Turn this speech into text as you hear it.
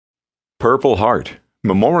Purple Heart,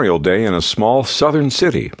 Memorial Day in a Small Southern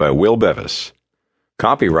City by Will Bevis.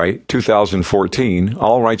 Copyright 2014,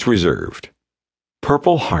 all rights reserved.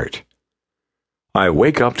 Purple Heart. I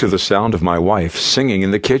wake up to the sound of my wife singing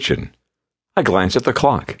in the kitchen. I glance at the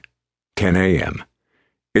clock. 10 a.m.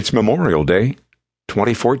 It's Memorial Day,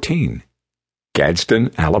 2014.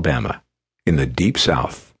 Gadsden, Alabama, in the Deep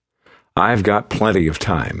South. I've got plenty of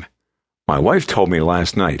time. My wife told me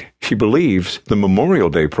last night she believes the Memorial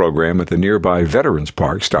Day program at the nearby Veterans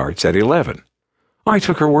Park starts at 11. I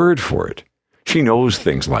took her word for it. She knows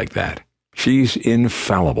things like that. She's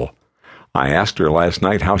infallible. I asked her last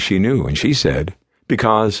night how she knew, and she said,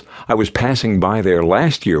 because I was passing by there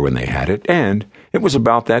last year when they had it, and it was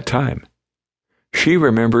about that time. She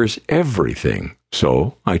remembers everything,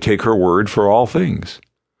 so I take her word for all things.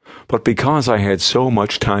 But because I had so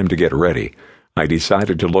much time to get ready, I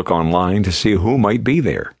decided to look online to see who might be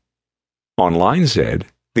there. Online said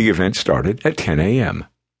the event started at 10 a.m.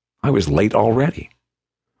 I was late already.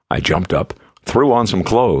 I jumped up, threw on some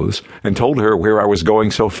clothes, and told her where I was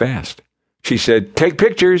going so fast. She said, "Take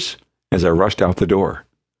pictures," as I rushed out the door.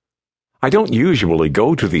 I don't usually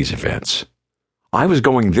go to these events. I was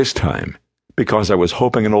going this time because I was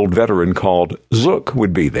hoping an old veteran called Zook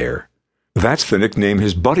would be there. That's the nickname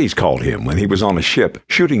his buddies called him when he was on a ship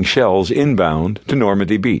shooting shells inbound to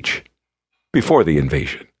Normandy Beach, before the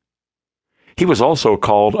invasion. He was also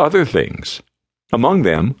called other things. Among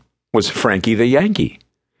them was Frankie the Yankee.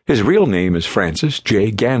 His real name is Francis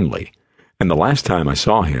J. Ganley, and the last time I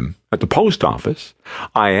saw him, at the post office,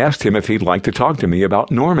 I asked him if he'd like to talk to me about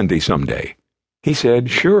Normandy someday. He said,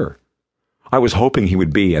 sure. I was hoping he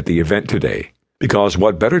would be at the event today, because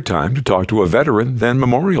what better time to talk to a veteran than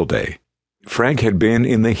Memorial Day? Frank had been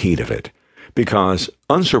in the heat of it, because,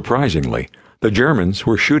 unsurprisingly, the Germans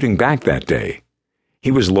were shooting back that day. He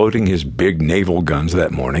was loading his big naval guns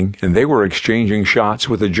that morning, and they were exchanging shots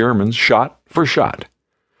with the Germans shot for shot.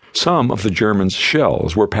 Some of the Germans'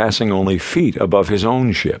 shells were passing only feet above his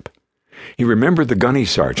own ship. He remembered the gunny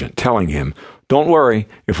sergeant telling him, "Don't worry,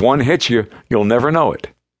 if one hits you, you'll never know it."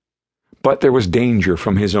 But there was danger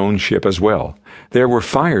from his own ship as well. There were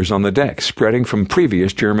fires on the deck spreading from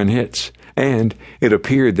previous German hits, and it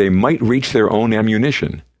appeared they might reach their own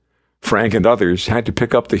ammunition. Frank and others had to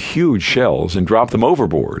pick up the huge shells and drop them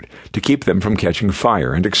overboard to keep them from catching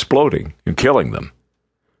fire and exploding and killing them.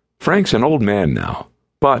 Frank's an old man now,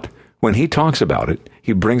 but when he talks about it,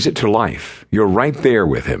 he brings it to life. You're right there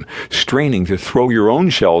with him, straining to throw your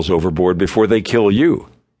own shells overboard before they kill you,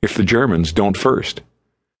 if the Germans don't first.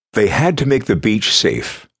 They had to make the beach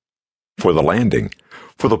safe for the landing,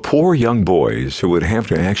 for the poor young boys who would have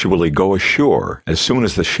to actually go ashore as soon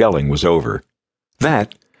as the shelling was over.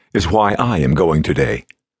 That is why I am going today,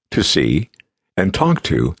 to see and talk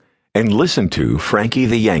to and listen to Frankie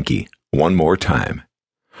the Yankee one more time.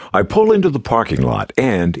 I pull into the parking lot,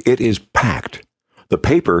 and it is packed. The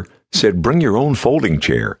paper said bring your own folding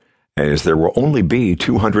chair, as there will only be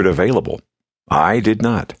 200 available. I did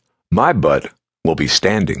not. My butt will be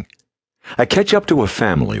standing. I catch up to a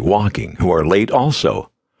family walking who are late also.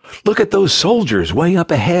 "Look at those soldiers way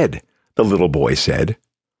up ahead," the little boy said.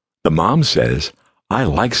 The mom says, "I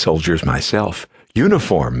like soldiers myself,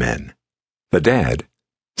 uniform men." The dad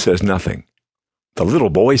says nothing. The little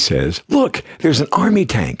boy says, "Look, there's an army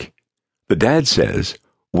tank." The dad says,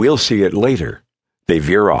 "We'll see it later." They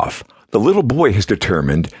veer off. The little boy has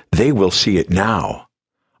determined they will see it now.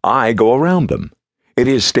 I go around them. It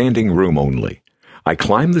is standing room only. I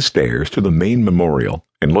climb the stairs to the main memorial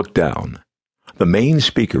and look down. The main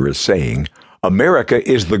speaker is saying, "America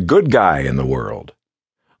is the good guy in the world."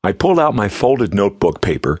 I pull out my folded notebook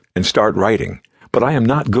paper and start writing, but I am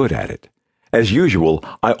not good at it. As usual,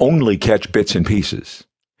 I only catch bits and pieces.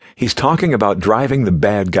 He's talking about driving the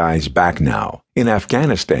bad guys back now, in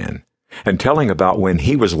Afghanistan, and telling about when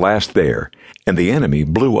he was last there, and the enemy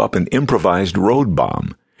blew up an improvised road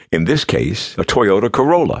bomb, in this case, a Toyota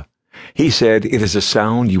Corolla. He said it is a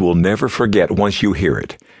sound you will never forget once you hear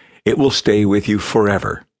it. It will stay with you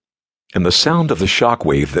forever. And the sound of the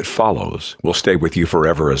shockwave that follows will stay with you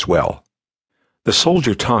forever as well. The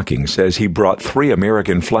soldier talking says he brought 3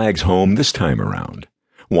 American flags home this time around.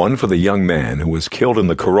 One for the young man who was killed in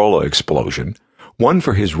the Corolla explosion, one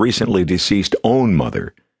for his recently deceased own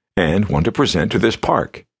mother, and one to present to this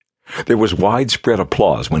park. There was widespread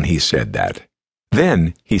applause when he said that.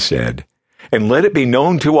 Then he said, "And let it be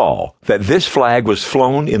known to all that this flag was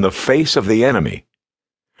flown in the face of the enemy."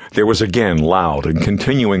 There was again loud and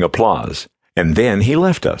continuing applause, and then he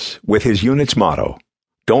left us with his unit's motto,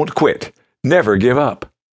 "Don't quit, never give up."